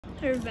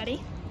Hello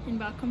everybody, and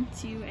welcome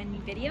to a new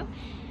video.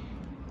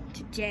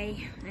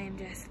 Today I am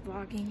just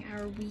vlogging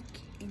our week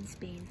in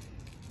Spain,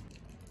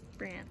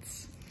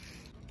 France.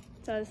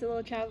 So this is a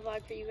little travel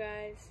vlog for you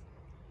guys.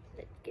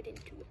 Let's get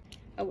into it.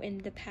 Oh,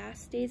 and the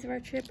past days of our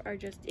trip are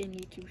just in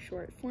YouTube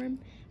short form,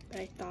 but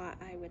I thought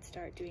I would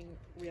start doing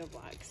real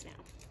vlogs now.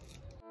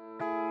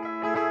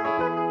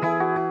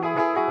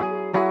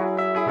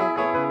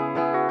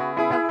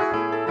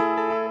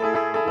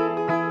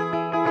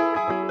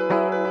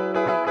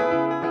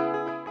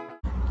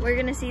 We're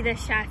gonna see the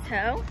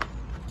chateau.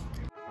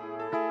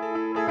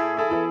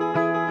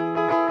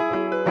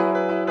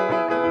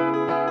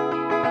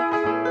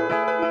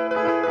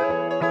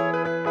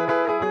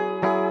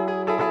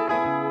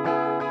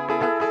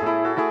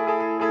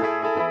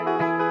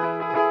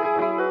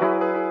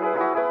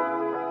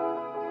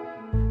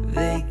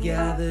 They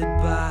gathered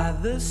by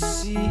the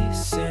sea,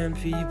 sand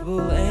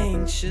people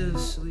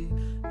anxiously.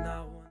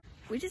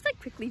 We just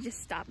quickly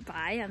stopped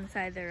by on the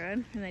side of the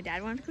road, and my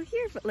dad wanted to go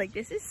here, but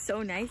this is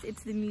so nice.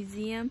 It's the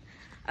Museum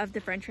of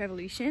the French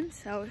Revolution,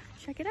 so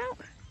check it out.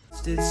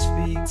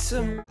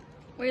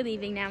 We're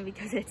leaving now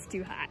because it's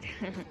too hot.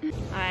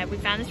 We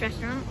found this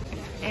restaurant,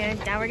 and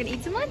now we're gonna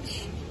eat some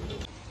lunch.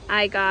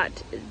 I got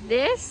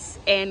this,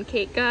 and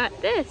Kate got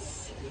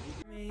this.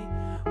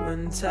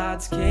 When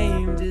tides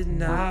came, did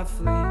not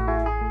flee.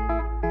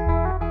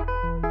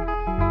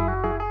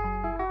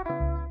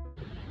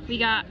 We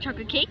got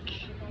chocolate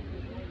cake,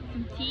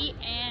 some tea,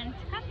 and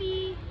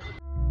coffee.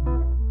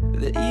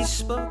 The east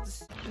spoke.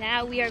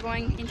 Now we are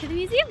going into the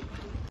museum.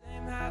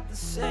 Same had the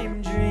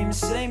same dreams,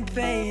 same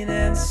pain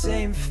and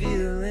same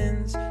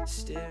feelings.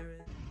 Staring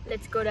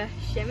Let's go to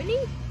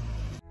Chamonix.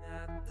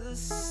 at the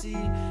sea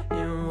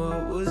and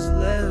what was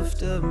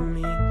left of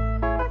me.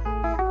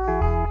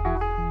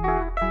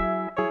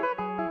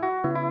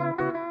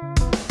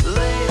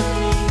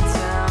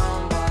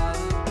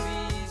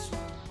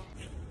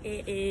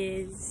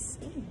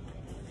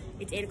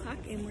 It's 8 o'clock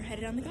and we're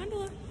headed on the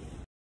gondola.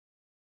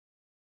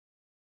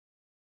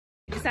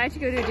 We decided to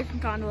go to a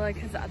different gondola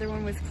because the other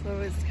one was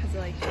closed because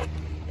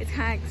it's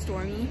kind of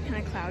stormy,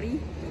 kind of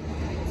cloudy.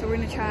 So we're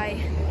gonna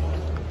try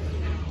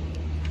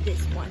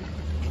this one.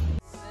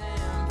 It's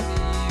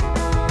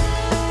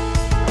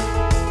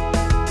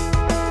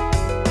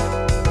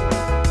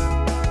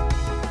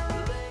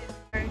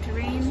starting to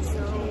rain, so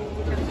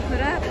we're gonna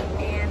put up,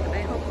 and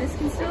I hope this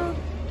can still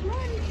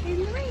run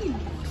in the rain.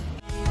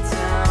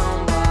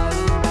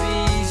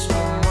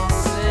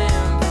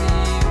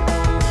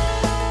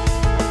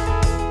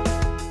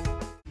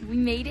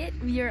 Made it.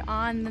 We are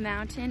on the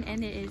mountain,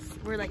 and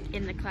we're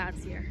in the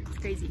clouds here. It's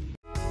crazy.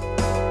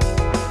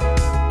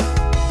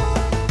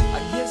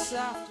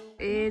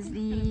 Is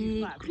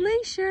the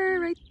glacier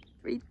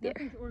right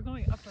there. We're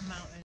going up a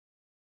mountain.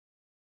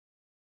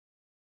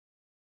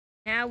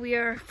 Now we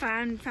are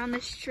found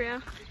this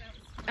trail,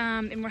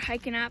 and we're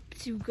hiking up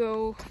to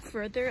go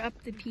further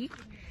up the peak.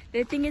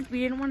 The thing is, we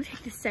didn't want to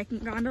take the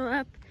second gondola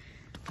up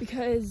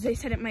because they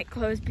said it might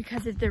close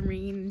because of the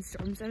rain and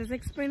storms that I was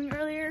explaining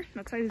earlier.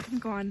 That's why we didn't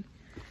go on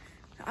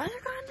the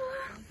other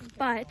gondola.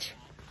 But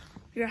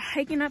we are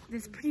hiking up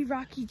this pretty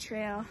rocky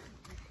trail,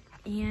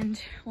 and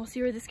we'll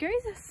see where this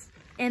carries us.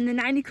 And the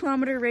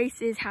 90-kilometer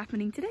race is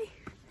happening today.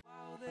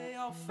 They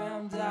all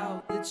found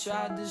out, they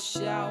tried to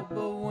shout,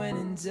 but when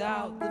in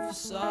doubt, the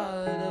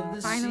facade of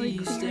the Finally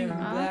sea clearing staring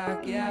up.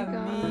 back at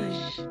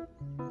me.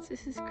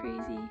 This is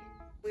crazy.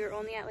 We were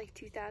only at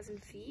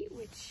 2,000 feet,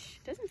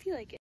 which doesn't feel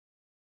like it,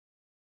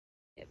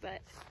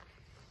 but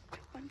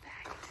fun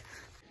fact.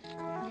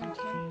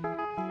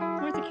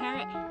 Where's the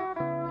carrot?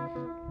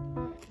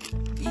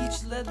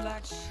 Each led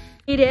like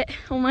Made it.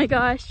 Oh my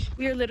gosh.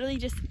 We are literally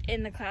just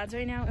in the clouds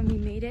right now, and we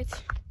made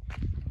it.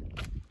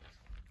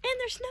 And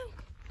there's snow.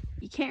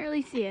 You can't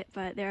really see it,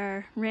 but there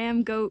are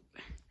ram, goat,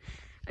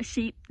 a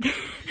sheep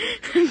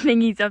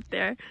thingies up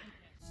there.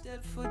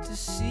 step foot to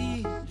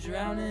sea,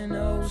 drowning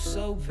oh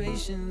so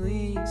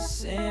patiently.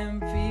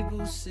 Sand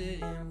people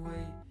sit and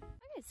wait.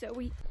 Okay, so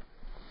we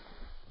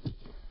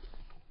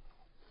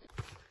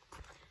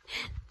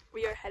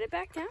are headed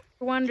back down.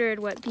 Wondered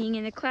what being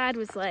in the cloud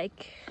was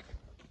like.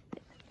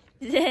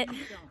 Is it?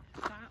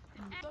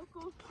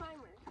 Local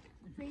climber,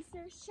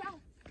 racer, chef,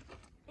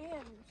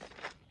 and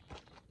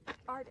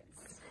artist.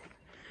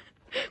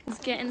 It's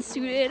getting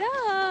suited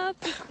up.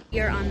 We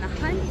are on the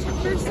hunt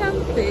for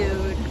some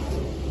food.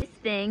 This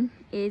thing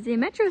is a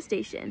metro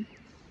station.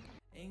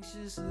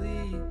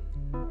 Anxiously.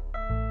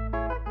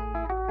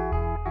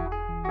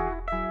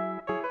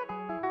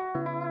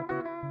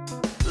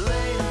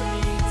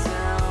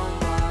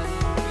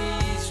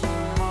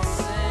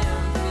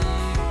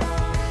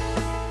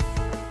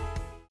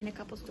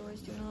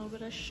 Stores doing a little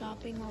bit of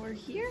shopping while we're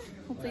here.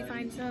 Hopefully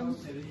find some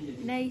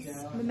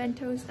nice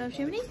mementos of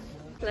Chamonix.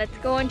 Let's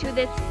go into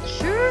this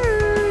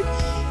church.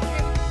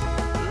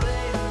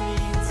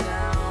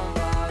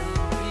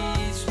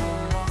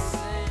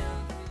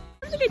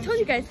 I don't think I told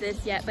you guys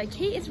this yet, but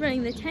Kate is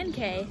running the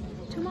 10K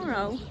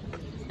tomorrow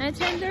at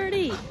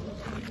 10:30.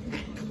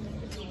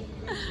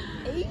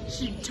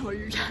 She told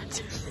you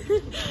that.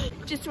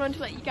 Just wanted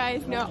to let you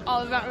guys know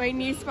all about my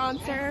new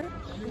sponsor,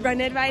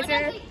 Run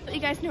Advisor. Let you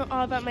guys know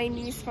all about my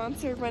new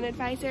sponsor, Run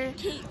Advisor.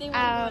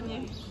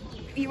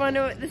 You want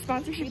to know what the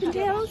sponsorship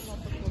entails?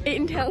 It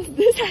entails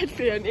this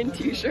headband and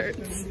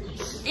t-shirts.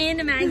 And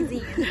a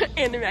magazine.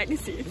 And a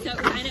magazine. So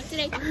sign up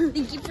today.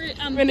 Thank you for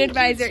Run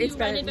Advisor is Run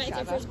better than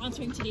Advisor Java. for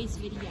sponsoring today's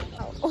video.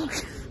 Oh.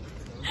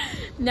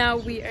 Now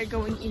we are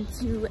going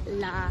into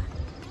La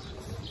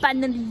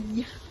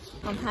Panerie.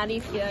 How do you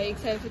feel? Are you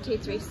excited for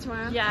Kate's race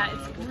tomorrow? Yeah,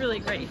 it's really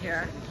great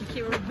here.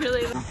 Kate, we're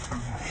really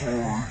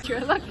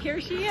look, here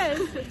she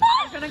is.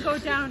 We're gonna go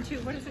down to,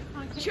 what is it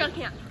called? Trail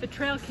camp. The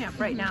trail camp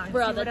right now. And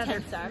Where see all the what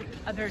tents are.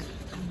 other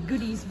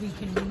goodies we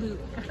can loot.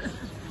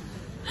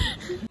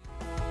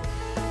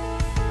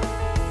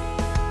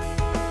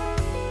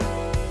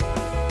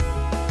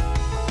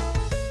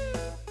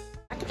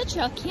 Back at the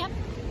trail camp.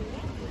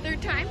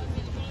 Third time.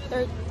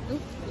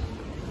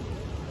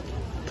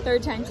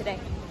 Third time today.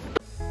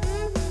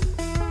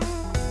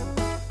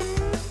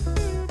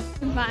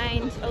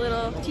 Find a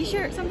little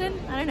t-shirt or something.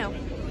 I don't know.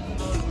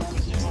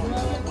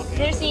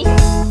 Lucy.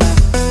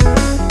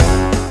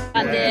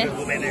 Got this.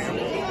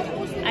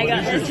 I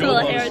got this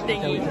little hair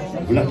thingy.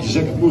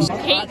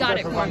 Kate got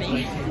it for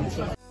me.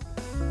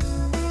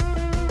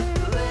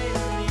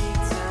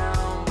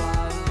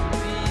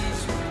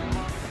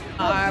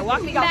 Are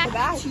walking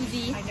back to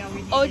the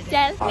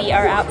hotel. We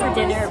are out for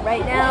dinner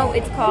right now.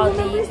 It's called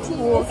the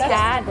Cool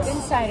Cat.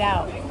 Inside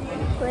out.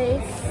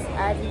 Place,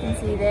 as you can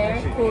see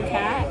there, Cool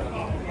Cat.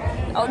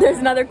 Oh, there's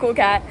another Cool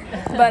Cat.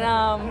 But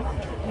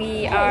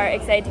we are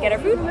excited to get our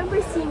food.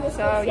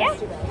 So yeah,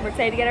 we're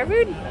excited to get our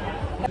food.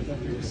 I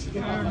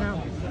don't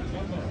know.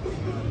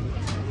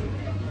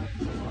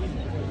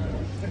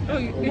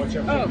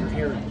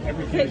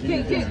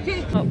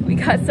 Oh, we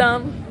got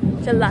some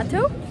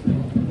gelato.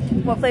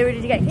 What flavor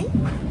did you get, Kate?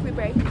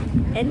 Blueberry.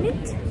 And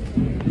mint.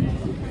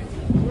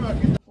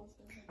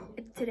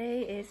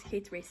 Today is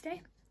Kate's race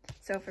day.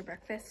 So for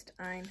breakfast,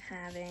 I'm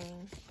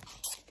having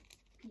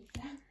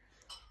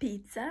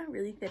pizza,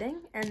 really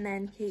fitting. And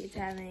then Kate is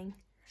having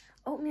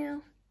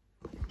oatmeal,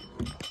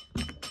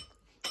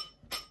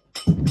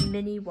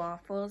 mini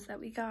waffles that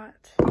we got,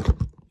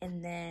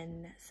 and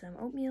then some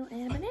oatmeal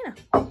and a banana.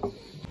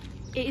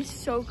 It is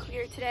so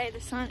clear today.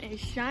 The sun is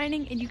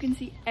shining and you can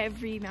see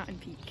every mountain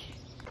peak.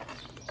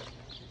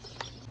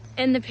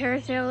 And the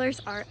parasailers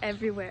are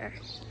everywhere.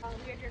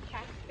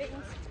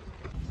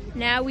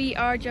 Now we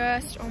are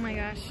just, oh my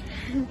gosh.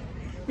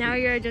 Now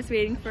we are just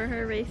waiting for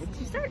her race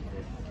to start.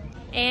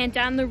 And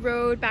down the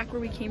road, back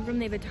where we came from,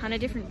 they have a ton of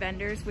different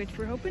vendors, which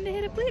we're hoping to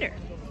hit up later.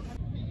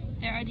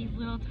 There are these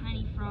little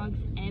tiny frogs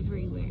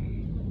everywhere.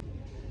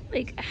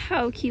 Like,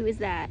 how cute is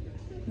that?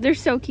 They're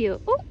so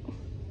cute. Oh,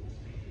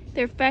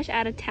 they're fresh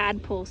out of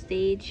tadpole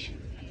stage.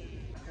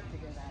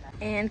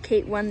 And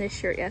Kate won this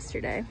shirt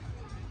yesterday.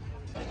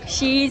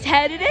 She's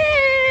headed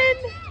in!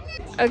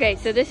 Okay,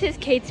 so this is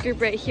Kate's group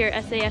right here,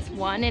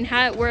 SAS1, and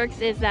how it works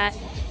is that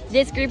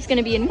this group's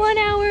gonna be in 1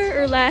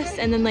 hour or less,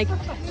 and then like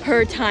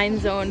per time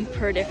zone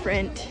per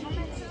different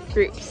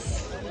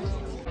groups.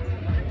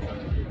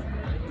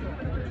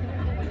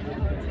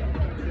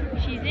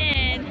 She's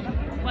in,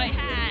 white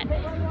hat.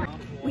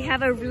 We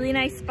have a really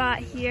nice spot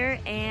here,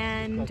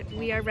 and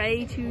we are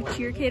ready to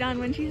cheer Kate on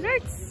when she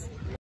starts.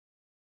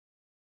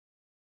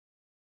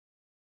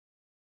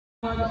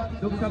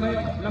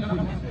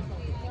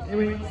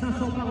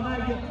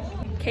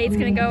 Kate's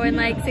gonna go in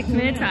like 6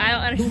 minutes, so I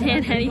don't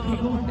understand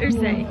anything they're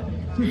saying.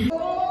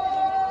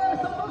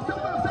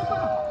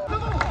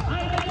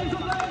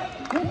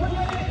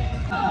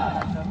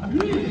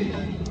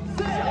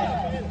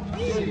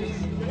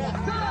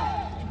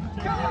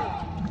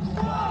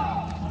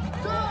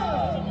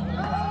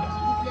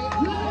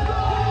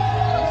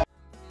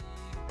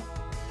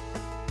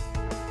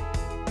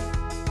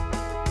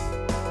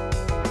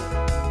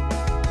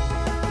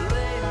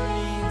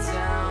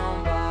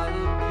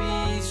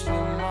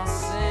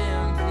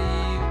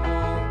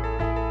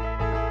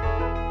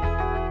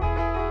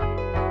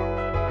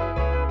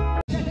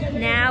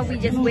 Now we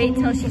just wait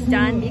till she's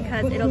done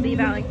because it'll be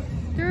about like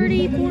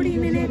 30, 40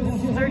 minutes,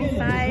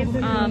 35,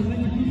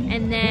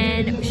 and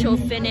then she'll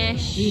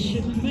finish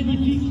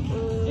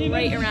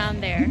right around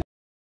there.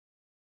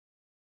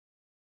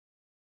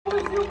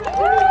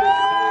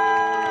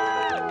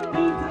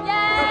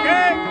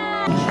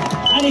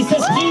 Allez, ça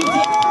sprint,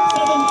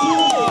 ça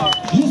aventure,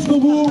 jusqu'au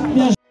bout.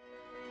 Bien.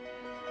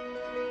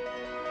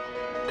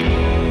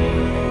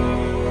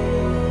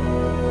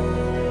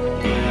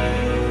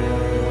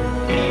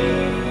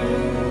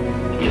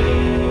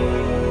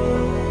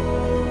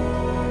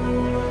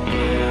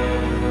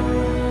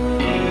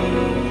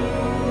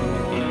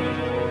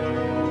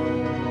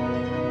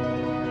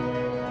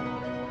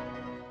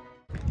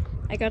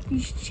 I got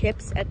these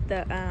chips at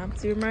the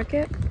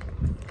supermarket.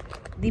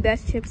 The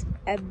best chips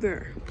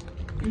ever.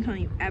 I'm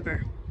telling you,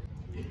 ever.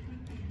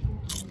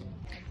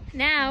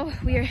 Now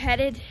we are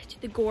headed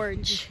to the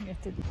gorge.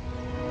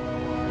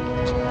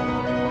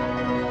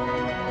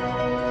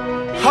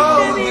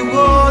 Holy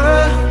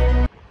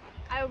water.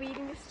 I be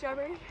eating the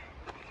strawberry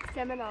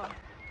seminole.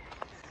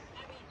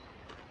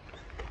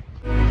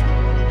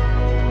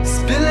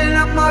 Spilling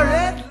up my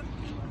red.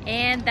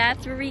 And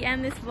that's where we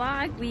end this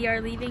vlog. We are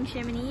leaving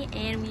Chamonix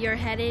and we are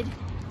headed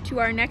to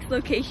our next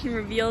location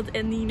revealed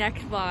in the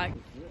next vlog.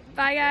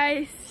 Bye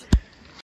guys!